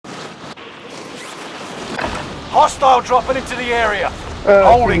Hostile dropping into the area.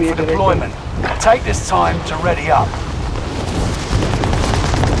 Holding for deployment. Take this time to ready up.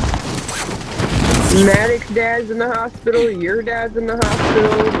 Maddox's dad's in the hospital, your dad's in the hospital,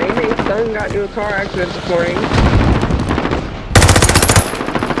 Maymay's son got into a car accident this morning.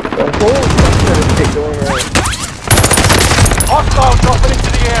 The whole cluster of shit going on. Hostile dropping into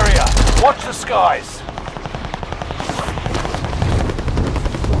the area. Watch the skies.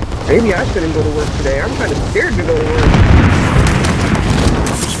 Maybe I shouldn't go to work today. I'm kind of scared to go to work.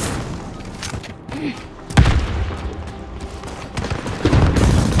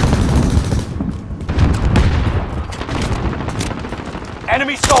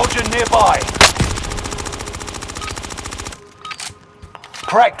 Enemy soldier nearby.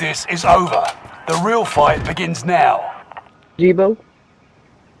 Practice is over. The real fight begins now. Jibo?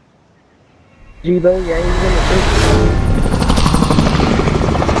 Jibo, yeah, he's in the first.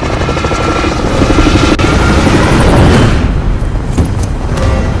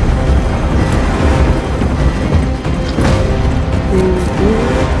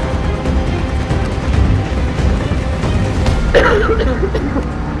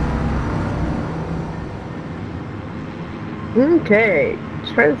 Okay,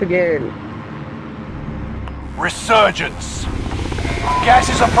 let's try this again. Resurgence. Gas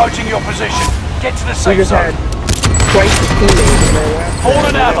is approaching your position. Get to the safe zone. Twice the teammates in our last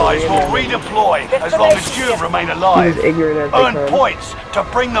Fallen allies will redeploy as long as you remain alive. Earn points to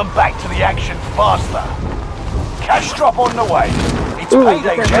bring them back to the action faster. Cash drop on the way. It's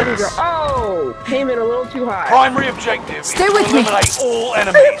payday, gents. Oh, came in a little too high. Primary objective is to eliminate all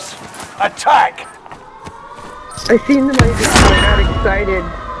enemies. Attack! I seen them, I got excited.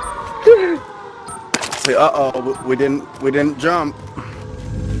 Say, uh-oh, we didn't jump.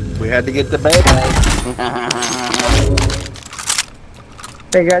 We had to get the baby.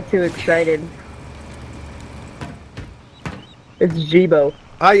 I got too excited. It's Jibo.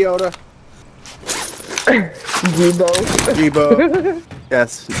 Hi, Yoda. Jibo. Jibo.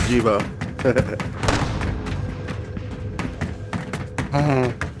 Yes, Jibo.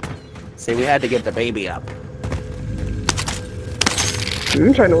 See, we had to get the baby up.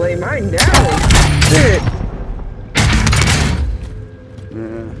 I'm trying to lay mine down. Shit.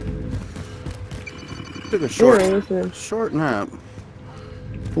 Took a short nap.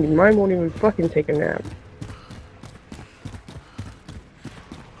 Mine won't even fucking take a nap.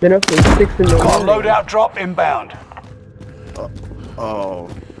 Been up since 6 in the morning. Got a loadout drop inbound. Oh.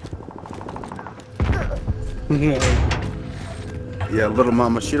 Yeah, little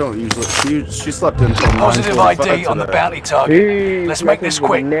mama, she don't usually. She slept until 9:45 Positive ID on the bounty target. Jeez, let's make this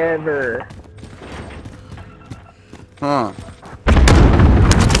quick. Never. Huh.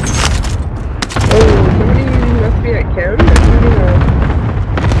 Oh, somebody must be at Chem.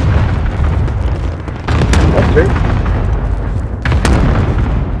 That's right.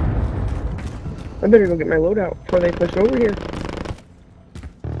 I better go get my loadout before they push over here.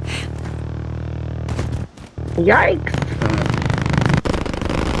 Yikes!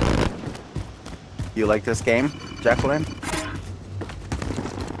 You like this game, Jacqueline?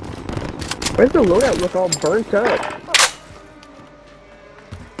 Why does the loadout look all burnt up?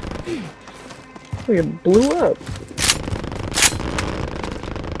 Oh, it blew up.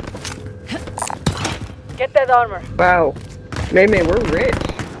 Get that armor. Wow. Maymay, we're rich.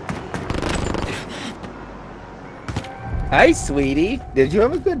 Hi, sweetie. Did you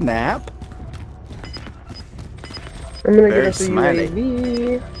have a good nap? I'm gonna Very get us a smiley.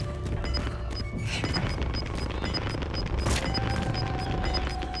 UAV.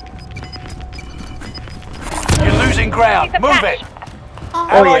 You're losing ground. Move it.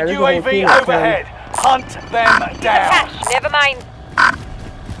 Allied UAV overhead. Hunt them down. Cash. Never mind.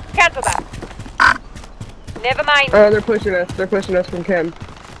 Cancel that. Never mind. Oh, they're pushing us. They're pushing us from Chem.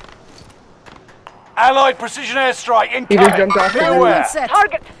 Allied precision airstrike He just incoming. jumped off. Beware.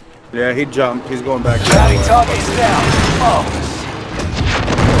 Target. Yeah, he jumped. He's going back. Bounty target is down. Oh.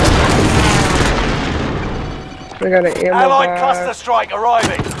 I got an ammo Allied box. cluster strike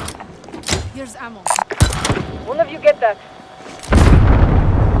arriving. Here's ammo. One of you get that.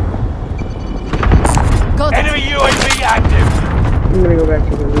 Enemy UAV active. I'm gonna go back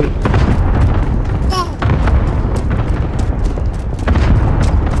to the loot.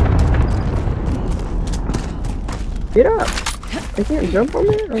 Get up! I can't jump on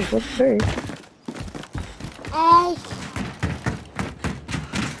there? I was about to say.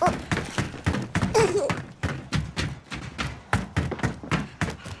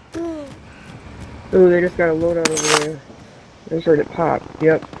 Oh, they just got a loadout over there. I just heard it pop.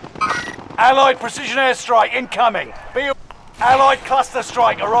 Yep. Allied precision airstrike incoming. Allied cluster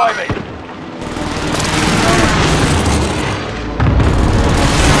strike arriving.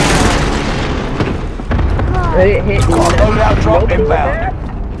 It hit me. Got a loadout drop inbound.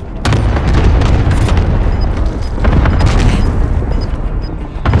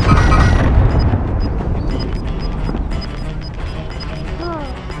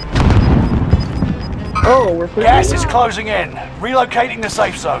 Oh, we're pushing. Gas is closing in. Relocating the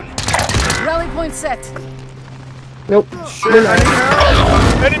safe zone. Rally point set. Nope. We're not.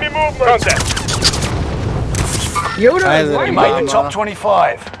 Enemy movement. Contact. Yoda, We made the top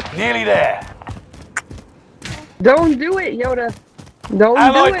 25. Nearly there. don't do it, Yoda. Don't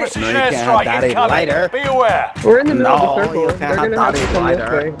Allied do it. precision No, you can't airstrike have that incoming. lighter. Be aware. We're in the middle No, of the circle. you They're can't have gonna have to Daddy's come this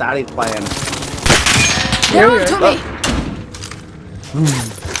lighter. way. Daddy's playing. They're on to me.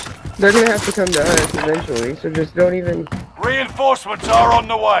 They're gonna have to come to us eventually, so just don't even... Reinforcements are on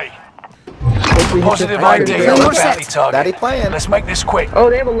the way. hopefully hit Positive the fire ID today. on the More set. bounty target. Daddy playing. Let's make this quick. Oh,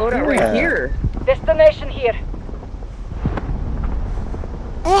 they have a loadout Yeah. right here. Destination here.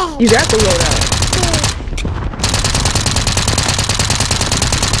 You got the loadout.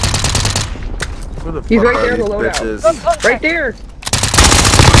 Where the He's fuck right are there, the these loadout. bitches? Right there.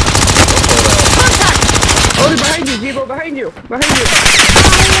 Oh, they're behind you, Zebo, behind you. Behind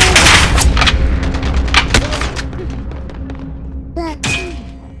you.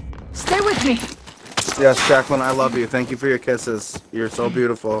 Stay with me. Yes, Jacqueline, I love you. Thank you for your kisses. You're so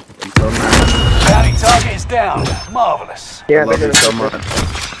beautiful and so nice. Bounty target is down. Marvelous. Yeah, I love they're you gonna... so much.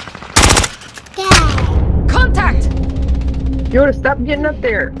 Contact. Yoda, stop getting up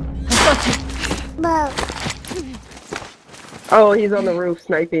there. I got you. Oh, he's on the roof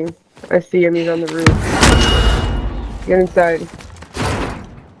sniping. I see him, he's on the roof. Get inside.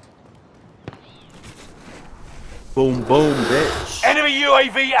 Boom, boom, bitch. Enemy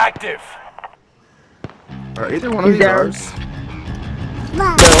UAV active. Are either one of He's these down. ours?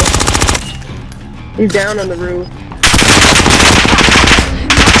 No. He's down on the roof.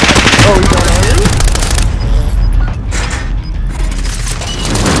 Oh, he's on our roof?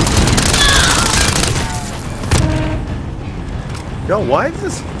 Yo, why is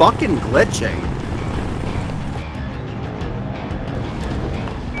this fucking glitching?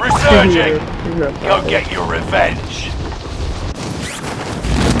 Resurging. He's not Go far. get your revenge.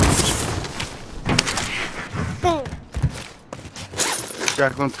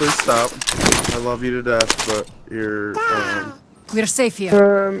 Jacqueline, please stop. I love you to death, but you're, We're safe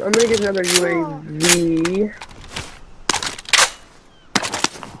here. I'm gonna get another UAV.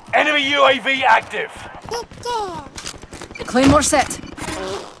 Enemy UAV active. Claymore set.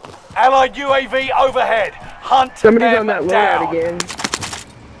 Allied UAV overhead. Hunt Somebody's them on that down. loadout again.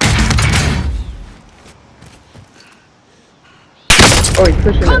 Oh, he's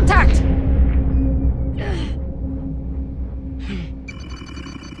pushing it. Contact.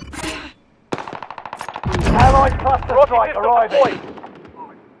 Allied cluster strike arriving.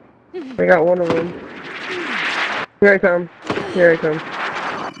 I got one of them. Here I come. Here I come.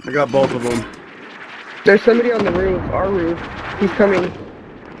 I got both of them. There's somebody on the roof, our roof. He's coming.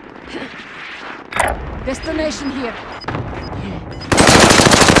 Destination here.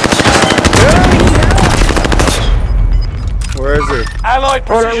 Where is he? Allied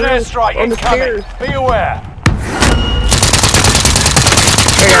On our precision roof, airstrike on the incoming. stairs. Be aware.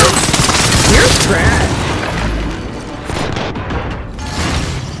 You're trash.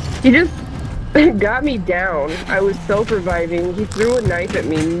 He just got me down. I was self-reviving. He threw a knife at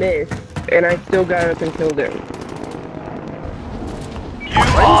me, missed, and I still got up and killed him. You Why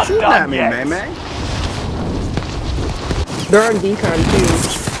are are you shooting done at me, yet. May May? They're on decon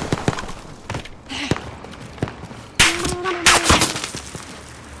too.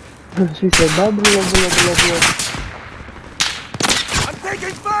 She said, blah, blah, blah, blah, blah. I'm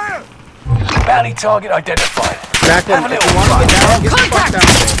taking fire. Bounty target identified. Jacqueline, Have a if little you want to fun. get down, get the fuck Contact!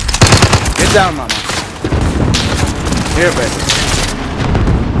 down. Get down, mama. Here, baby.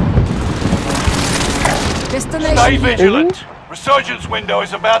 Destination Stay here. vigilant. Resurgence window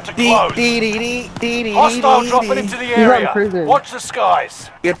is about to close. Hostile dropping into the He's on area. prison. Watch the skies.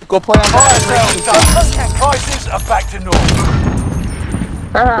 Go play on Fire Daddy's sales race done. car. Prices are back to normal.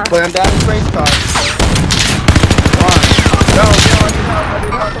 Haha. Play on Daddy's race car. Come on. No,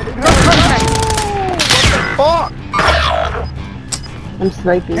 Contact. fuck. I'm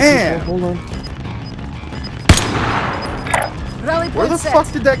sniping. Damn. people. Hold on. Rally Where point the set. fuck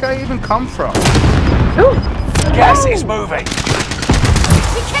did that guy even come from? Ooh, Gas is moving. Be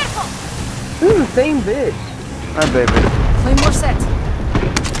careful. this is the same bitch. Hi, baby. Claymore set.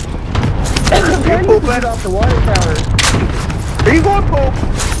 I'm trying to get off the water tower. Are you going poop?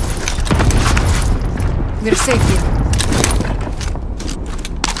 We're safe here.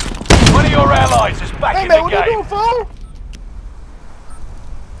 One of your allies is back Hey, in man, the what are you game. doing, fool?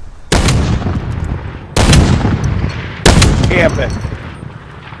 camping.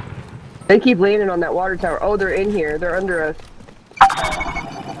 They keep landing on that water tower. Oh, they're in here. They're under us.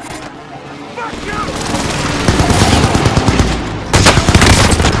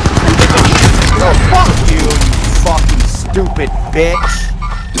 Oh, fuck you, you fucking stupid bitch.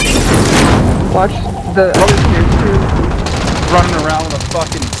 Watch the other tiers too. Running around with a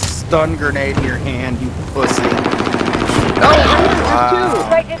fucking stun grenade in your hand, you pussy. Oh, there's two.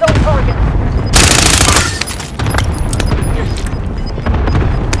 Strike is on target.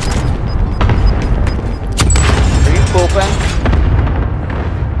 Are you pooping?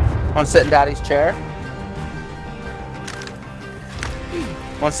 Want to sit in Daddy's chair?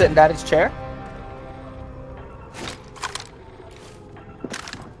 Want to sit in Daddy's chair?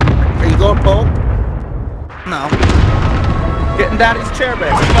 Are you going poop? No. Get in Daddy's chair,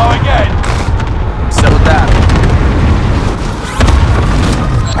 baby. We go again. Sit with Daddy.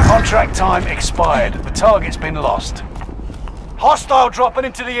 Contract time expired. The target's been lost. Hostile dropping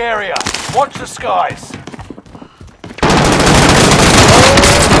into the area. Watch the skies.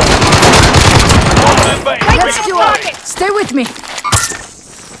 Right, Stuart. Stay with me.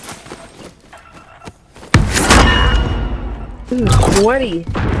 Ooh, sweaty.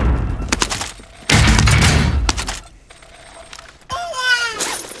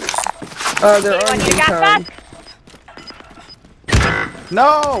 Oh, they're on the time.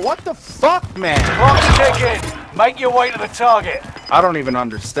 No, what the fuck, man? Clock's ticking. Make your way to the target. I don't even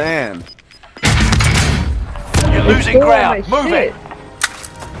understand. You're losing ground. Move it.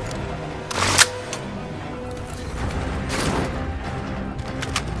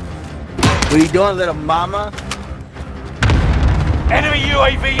 What are you doing, little mama? Enemy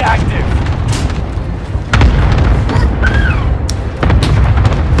UAV active.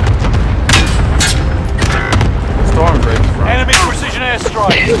 Storm break from. Enemy precision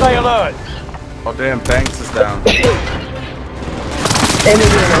airstrike. Stay alert. Oh damn, Banks is down.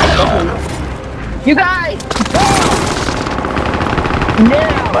 You guys!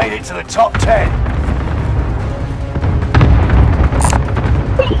 Now! Made it to the top 10.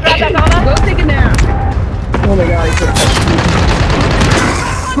 Go take a nap! Oh my god, I can't touch you.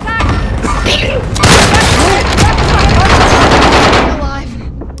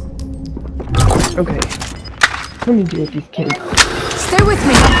 Okay. Let me deal with these kids. Stay with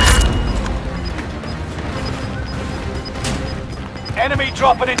me. Enemy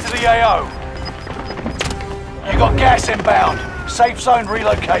dropping into the AO. You got gas inbound. Safe zone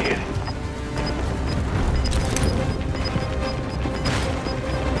relocated.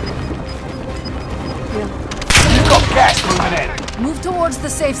 You got gas moving in. Move towards the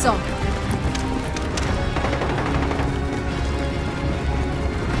safe zone.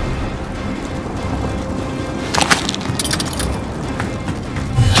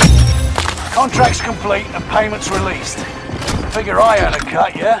 Contract's complete and payments released. Figure I earn a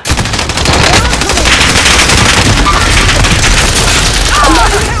cut, yeah?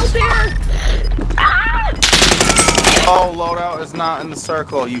 Oh, loadout is not in the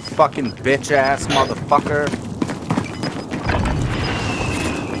circle, you fucking bitch ass motherfucker.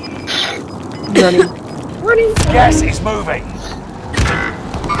 Running. Gas is moving.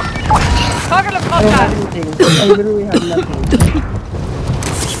 Target of I don't have contact. anything. I literally have nothing.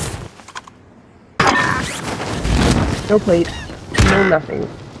 No plate. No nothing.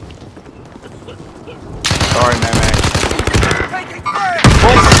 Sorry, man.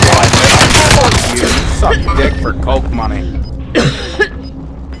 You suck dick for coke money.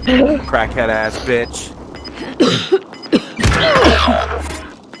 Crackhead ass bitch.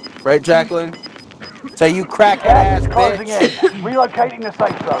 Right, Jacqueline? Say you crackhead ass Closing bitch. in. Relocating the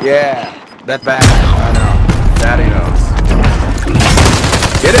safe zone. Yeah, that bad. I know. Daddy knows.